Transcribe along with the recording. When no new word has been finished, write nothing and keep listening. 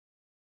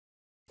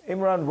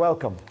Imran,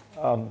 welcome.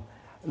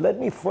 Let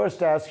me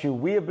first ask you,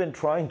 we have been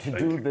trying to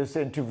do this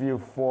interview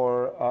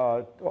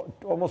for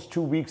almost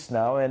 2 weeks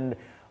now, and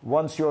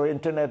once your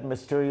internet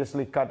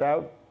mysteriously cut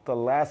out, the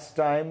last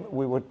time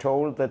we were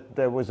told that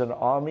there was an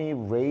army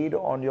raid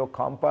on your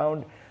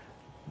compound.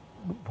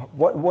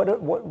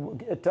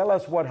 Tell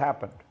us what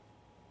happened.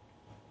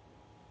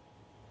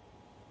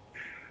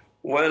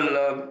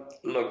 Well,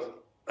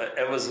 look,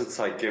 ever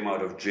since I came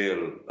out of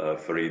jail,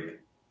 Fareed,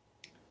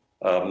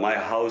 my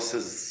house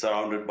is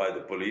surrounded by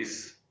the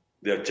police.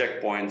 There are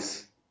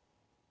checkpoints.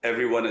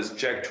 Everyone is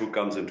checked who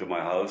comes into my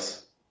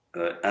house,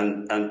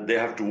 and they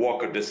have to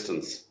walk a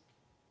distance.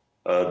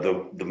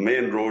 The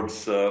main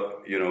roads,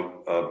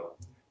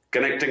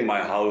 connecting my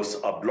house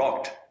are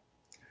blocked.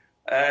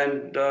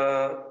 And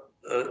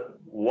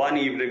one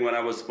evening when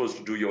I was supposed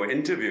to do your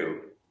interview,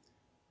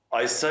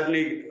 I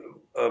suddenly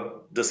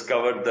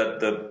discovered that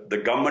the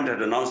government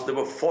had announced there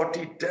were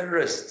 40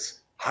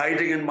 terrorists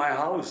hiding in my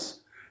house,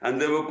 and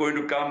they were going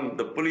to come,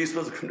 the police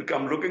was going to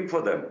come looking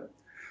for them.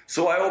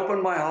 So I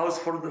opened my house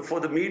for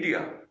the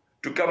media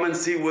to come and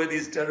see where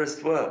these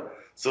terrorists were.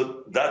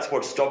 So that's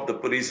what stopped the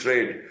police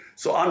raid.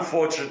 So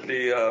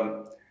unfortunately,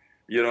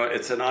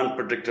 it's an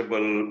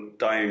unpredictable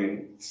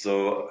time.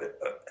 So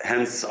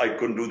hence I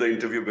couldn't do the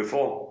interview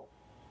before.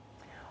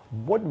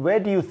 Where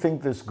do you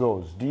think this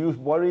goes? Do you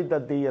worry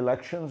that the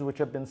elections which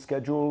have been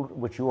scheduled,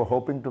 which you are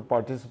hoping to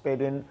participate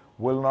in,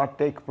 will not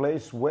take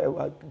place?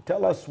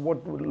 Tell us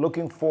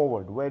looking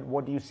forward,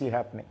 what do you see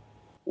happening?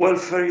 Well,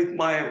 Fareed,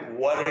 my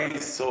worry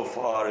so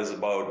far is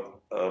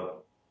about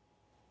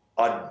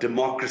our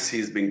democracy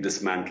is being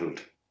dismantled.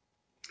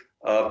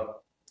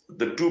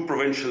 The two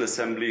provincial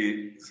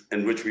assemblies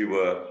in which we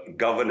were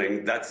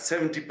governing, that's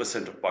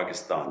 70% of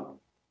Pakistan,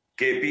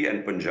 KP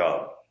and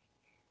Punjab.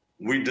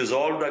 We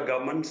dissolved our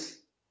governments,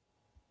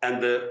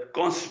 and the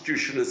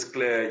constitution is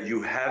clear,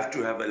 you have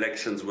to have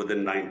elections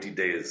within 90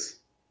 days.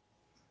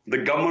 The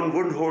government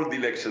wouldn't hold the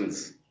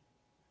elections.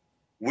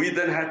 We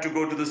then had to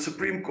go to the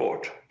Supreme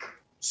Court.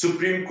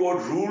 Supreme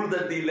Court ruled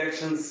that the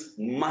elections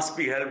must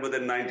be held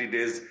within 90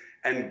 days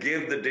and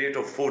gave the date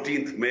of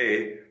 14th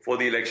May for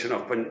the election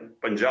of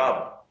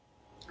Punjab.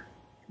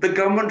 The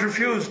government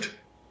refused.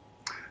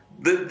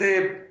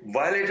 They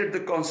violated the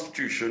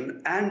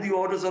constitution and the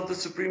orders of the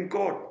Supreme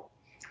Court.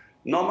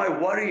 Now my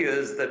worry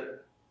is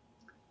that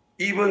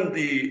even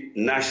the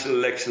national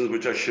elections,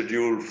 which are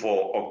scheduled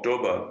for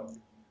October,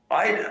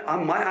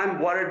 I'm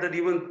worried that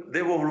even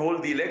they won't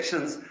hold the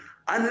elections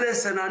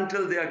unless and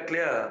until they are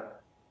clear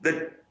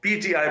that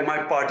PTI, my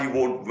party,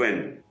 won't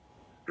win.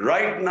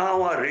 Right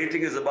now, our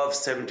rating is above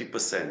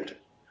 70%.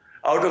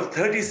 Out of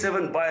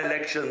 37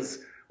 by-elections,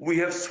 we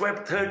have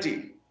swept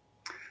 30.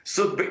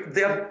 So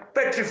they are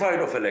petrified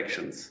of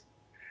elections.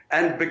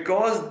 And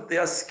because they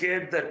are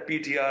scared that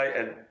PTI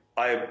and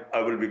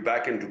I will be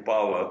back into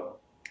power,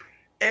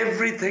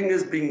 everything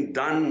is being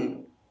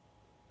done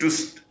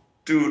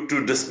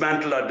to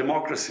dismantle our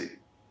democracy.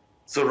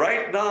 So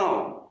right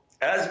now,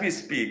 as we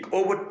speak,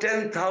 over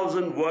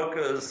 10,000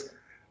 workers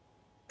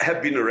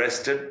have been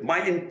arrested.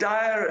 My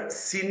entire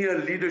senior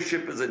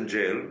leadership is in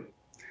jail.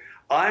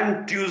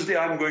 Tuesday,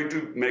 I'm going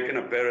to make an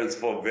appearance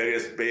for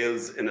various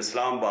bails in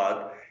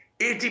Islamabad.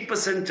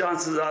 80%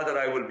 chances are that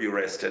I will be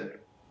arrested.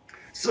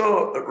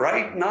 So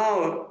right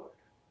now,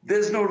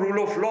 there's no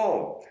rule of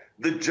law.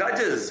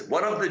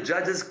 One of the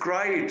judges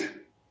cried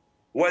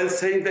while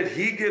saying that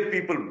he gave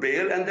people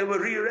bail and they were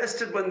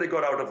rearrested when they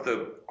got out of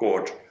the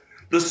court.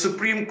 The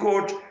Supreme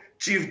Court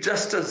Chief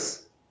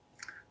Justice,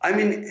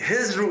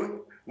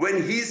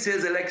 when he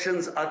says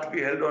elections are to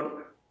be held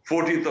on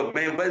 14th of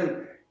May,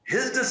 when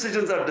his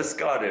decisions are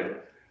discarded.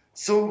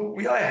 So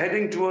we are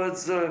heading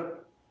towards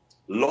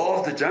law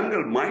of the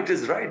jungle. Might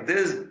is right.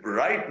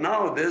 Right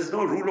now, there's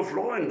no rule of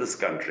law in this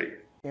country.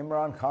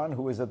 Imran Khan,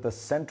 who is at the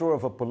center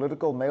of a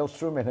political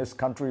maelstrom in his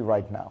country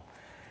right now.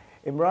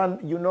 Imran,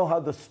 you know how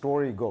the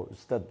story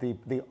goes, that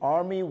the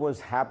army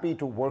was happy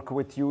to work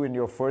with you in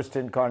your first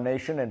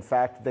incarnation. In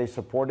fact, they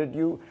supported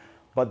you,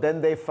 but then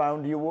they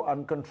found you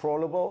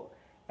uncontrollable,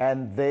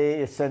 and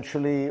they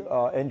essentially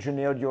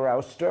engineered your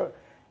ouster,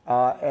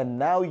 and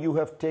now you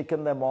have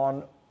taken them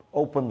on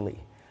openly.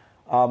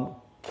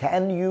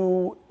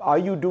 Are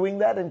you doing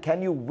that, and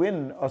can you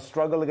win a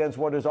struggle against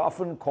what is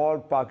often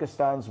called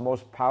Pakistan's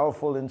most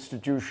powerful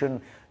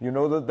institution? You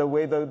know that the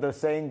way the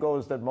saying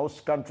goes that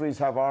most countries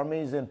have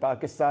armies. In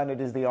Pakistan, it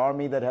is the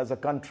army that has a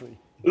country.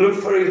 Look,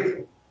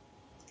 Fareed,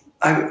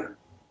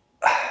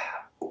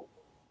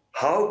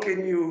 how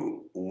can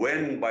you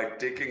win by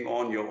taking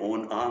on your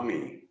own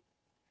army?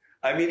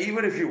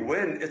 Even if you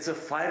win, it's a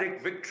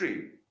Pyrrhic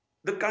victory.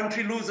 The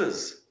country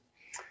loses.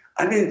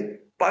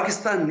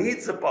 Pakistan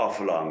needs a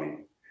powerful army.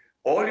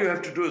 All you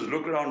have to do is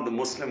look around the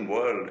Muslim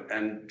world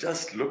and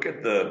just look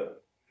at the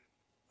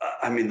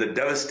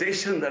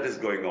devastation that is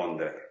going on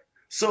there.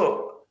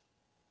 So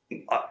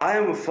I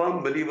am a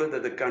firm believer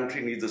that the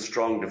country needs a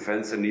strong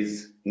defense and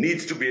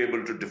needs to be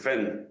able to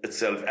defend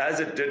itself as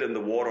it did in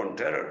the war on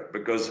terror,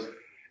 because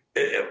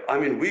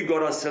we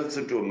got ourselves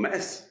into a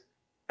mess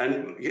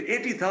and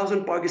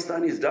 80,000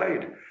 Pakistanis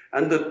died.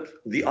 And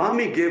the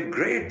army gave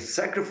great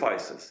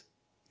sacrifices.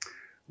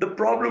 The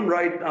problem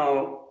right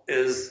now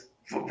is,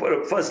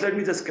 first, let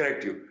me just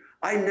correct you.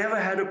 I never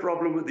had a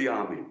problem with the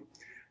army.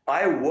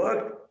 I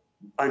worked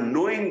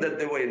knowing that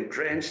they were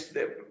entrenched.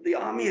 The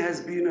army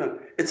has been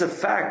it's a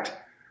fact.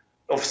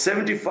 Of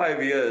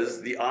 75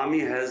 years, the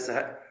army has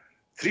had,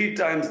 3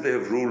 times they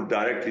have ruled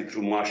directly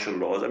through martial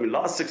laws. I mean,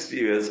 last 60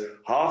 years,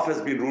 half has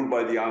been ruled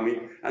by the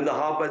army and the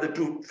half by the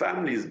 2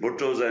 families,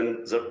 Bhuttos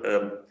and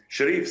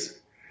Sharifs.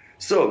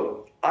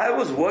 So I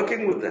was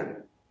working with them.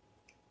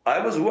 I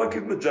was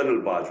working with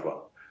General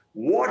Bajwa.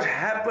 What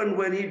happened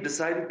when he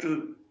decided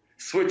to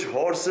switch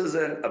horses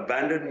and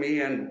abandon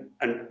me and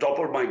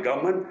topple my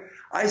government?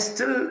 I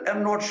still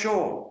am not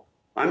sure.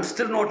 I'm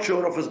still not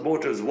sure of his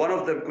motives. One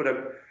of them could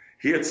have,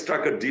 he had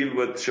struck a deal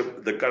with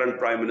the current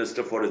prime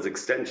minister for his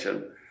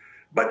extension.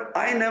 But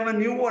I never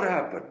knew what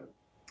happened.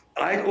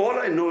 All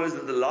I know is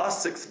that the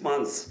last 6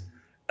 months,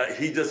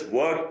 he just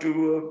worked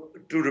to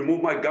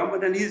remove my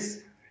government, and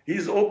he's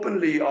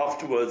openly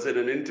afterwards in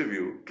an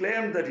interview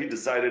claimed that he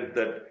decided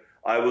that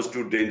I was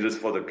too dangerous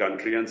for the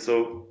country, and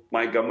so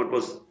my government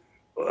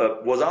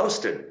was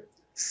ousted.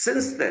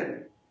 Since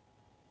then,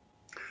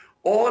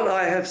 all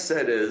I have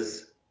said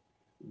is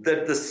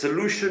that the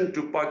solution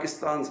to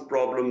Pakistan's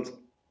problems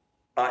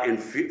are in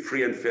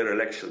free and fair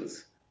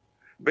elections,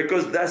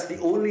 because that's the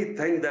only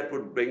thing that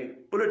would bring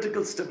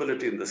political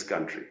stability in this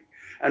country.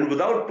 And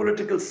without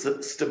political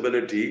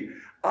stability,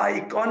 our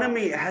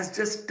economy has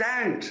just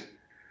tanked.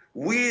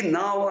 We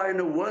now are in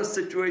a worse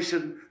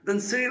situation than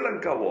Sri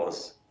Lanka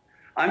was.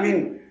 I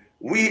mean,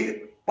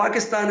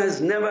 Pakistan has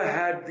never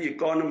had the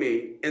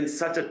economy in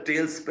such a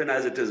tailspin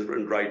as it is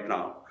right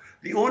now.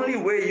 The only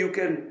way you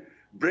can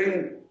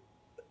bring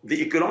the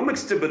economic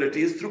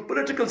stability is through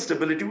political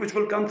stability, which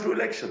will come through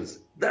elections.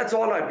 That's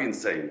all I've been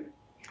saying.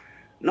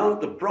 Now,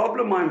 the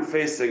problem I'm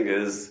facing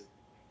is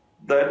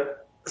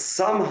that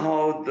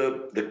somehow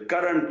the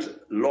current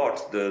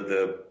lot,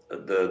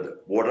 the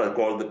what I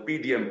call the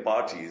PDM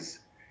parties,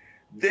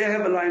 they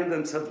have aligned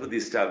themselves with the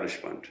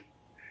establishment.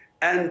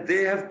 And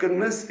they have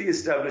convinced the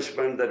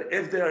establishment that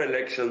if there are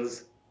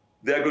elections,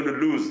 they're going to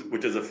lose,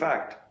 which is a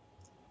fact.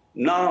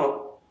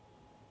 Now,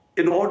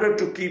 in order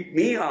to keep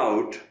me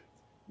out,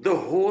 the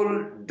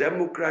whole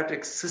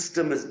democratic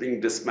system is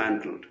being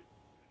dismantled.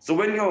 So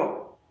when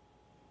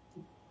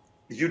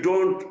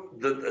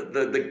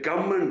the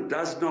government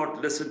does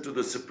not listen to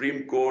the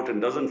Supreme Court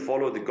and doesn't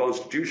follow the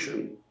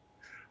Constitution,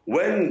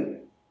 when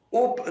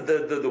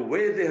the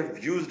way they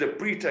have used a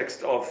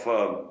pretext of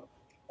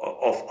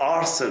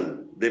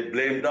arson, they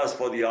blamed us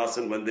for the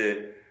arson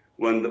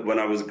when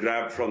I was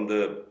grabbed from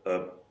the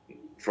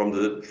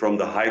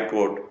High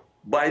Court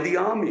by the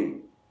army,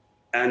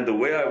 and the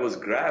way I was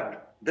grabbed,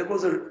 there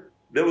was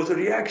a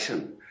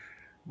reaction,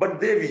 but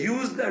they've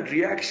used that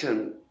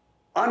reaction,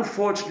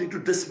 unfortunately, to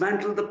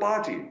dismantle the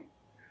party.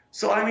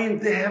 So I mean,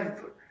 they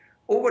have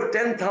over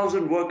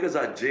 10,000 workers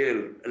are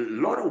jailed. A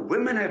lot of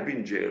women have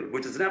been jailed,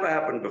 which has never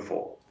happened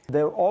before.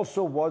 There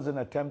also was an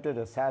attempted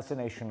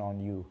assassination on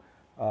you,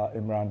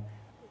 Imran.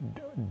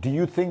 Do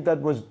you think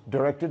that was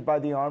directed by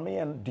the army,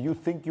 and do you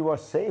think you are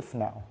safe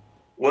now?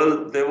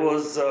 Well, there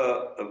was,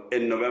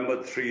 in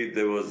November 3,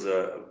 there was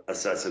an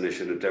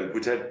assassination attempt,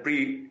 which had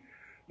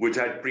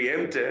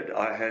preempted,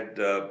 I had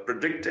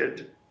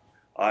predicted,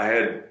 I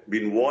had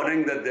been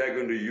warning that they're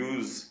going to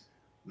use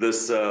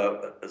this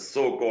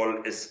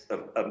so-called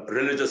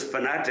religious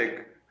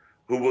fanatic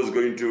who was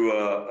going to,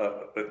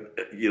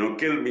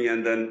 kill me.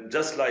 And then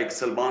just like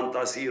Salman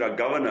Taseer, our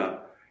governor,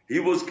 he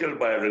was killed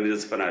by a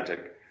religious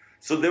fanatic.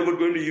 So they were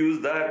going to use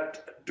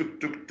that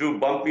to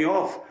bump me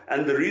off.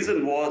 And the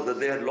reason was that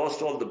they had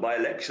lost all the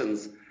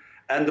by-elections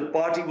and the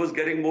party was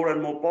getting more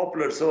and more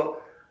popular.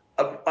 So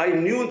I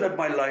knew that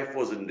my life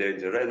was in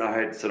danger, and I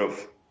had sort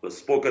of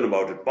spoken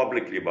about it,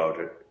 publicly about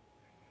it.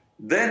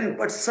 Then,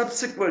 but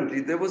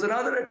subsequently, there was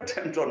another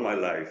attempt on my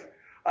life.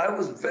 I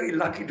was very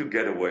lucky to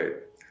get away.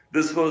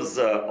 This was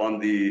on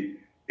the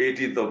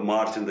 18th of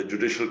March in the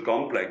judicial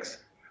complex.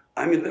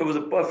 I mean, there was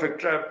a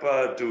perfect trap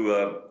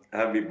to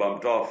have me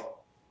bumped off.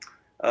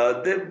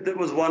 There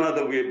was one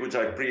other way which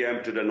I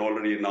preempted and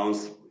already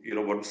announced,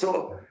 what.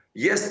 So,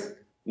 yes,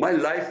 my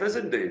life is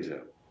in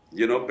danger,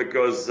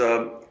 because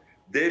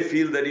they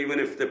feel that even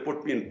if they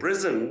put me in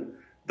prison,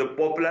 the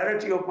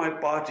popularity of my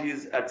party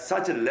is at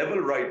such a level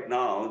right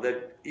now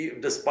that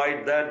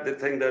despite that, they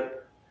think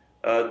that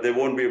they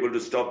won't be able to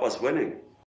stop us winning.